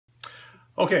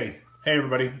Okay, hey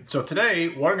everybody. So today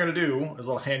what I'm going to do, as a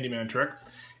little handyman trick,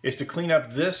 is to clean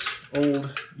up this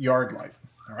old yard light.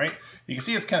 All right, you can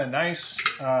see it's kind of nice,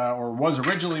 or was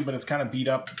originally, but it's kind of beat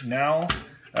up now.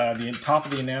 The top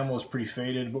of the enamel is pretty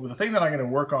faded, but the thing that I'm going to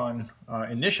work on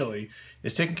initially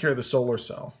is taking care of the solar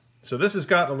cell. So this has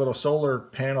got a little solar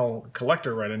panel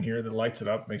collector right in here that lights it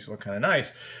up, makes it look kind of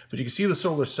nice. But you can see the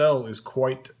solar cell is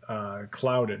quite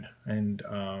clouded and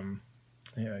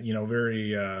you know,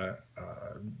 very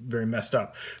messed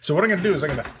up. So what I'm going to do is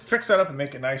I'm going to fix that up and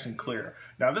make it nice and clear.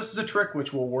 Now this is a trick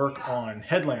which will work on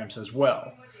headlamps as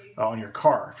well, on your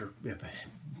car. If the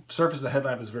surface of the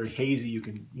headlamp is very hazy, you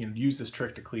can use this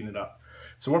trick to clean it up.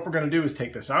 So what we're going to do is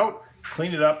take this out,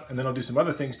 clean it up, and then I'll do some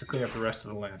other things to clean up the rest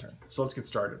of the lantern. So let's get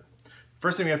started.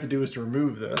 First thing we have to do is to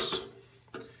remove this.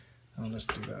 I'll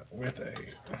just do that with a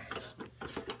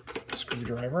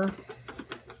screwdriver.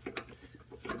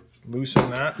 Loosen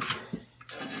that.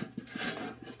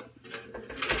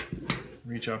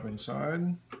 Reach up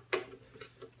inside.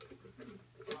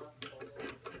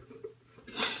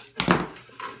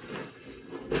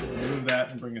 Remove that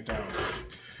and bring it down.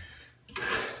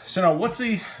 So now, what's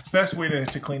the best way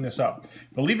to clean this up?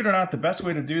 Believe it or not, the best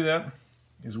way to do that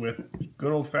is with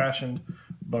good old-fashioned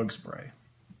bug spray.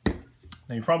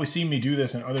 Now, you've probably seen me do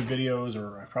this in other videos,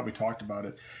 or I've probably talked about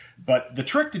it. But the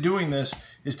trick to doing this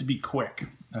is to be quick.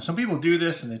 Now, some people do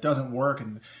this and it doesn't work,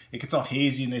 and it gets all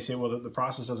hazy, and they say, well, the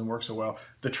process doesn't work so well.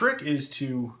 The trick is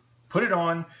to put it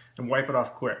on and wipe it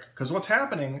off quick. Because what's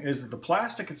happening is that the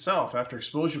plastic itself, after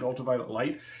exposure to ultraviolet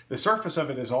light, the surface of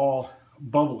it is all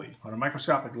bubbly. On a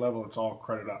microscopic level, it's all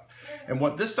crudted up. And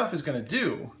what this stuff is going to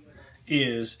do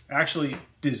is actually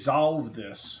dissolve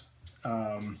this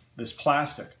this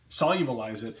plastic,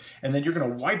 solubilize it, and then you're going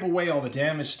to wipe away all the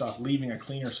damaged stuff, leaving a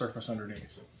cleaner surface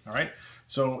underneath. All right.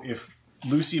 So if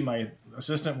Lucy, my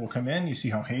assistant, will come in, you see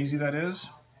how hazy that is.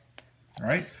 All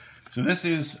right. So this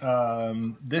is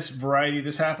this variety.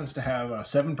 This happens to have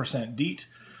 7% DEET.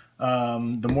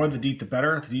 The more the DEET, the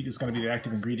better. The DEET is going to be the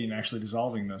active ingredient actually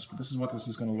dissolving this. But this is what this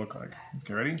is going to look like.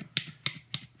 Okay, ready?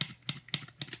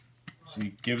 So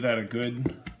you give that a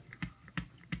good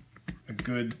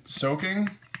soaking,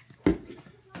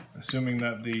 assuming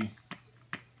that the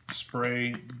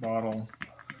spray bottle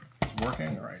is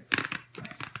working. All right.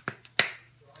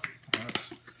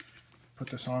 Let's put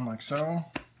this on like so.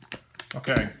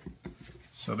 Okay.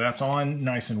 So that's on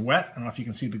nice and wet. I don't know if you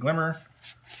can see the glimmer.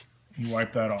 You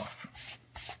wipe that off.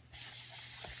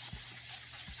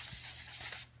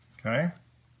 Okay.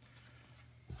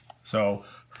 So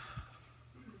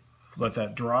let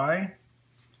that dry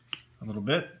a little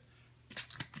bit.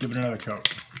 Give it another coat.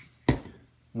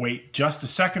 Wait just a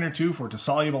second or two for it to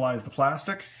solubilize the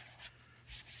plastic.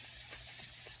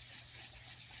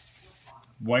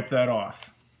 Wipe that off.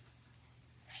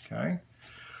 Okay.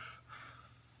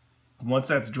 Once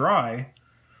that's dry,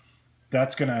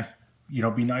 that's going to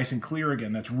be nice and clear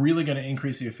again. That's really going to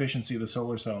increase the efficiency of the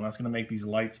solar cell, and that's going to make these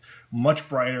lights much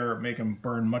brighter, make them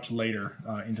burn much later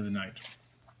into the night.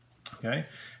 Okay,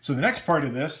 so the next part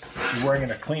of this is where I'm going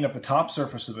to clean up the top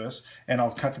surface of this, and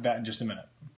I'll cut to that in just a minute.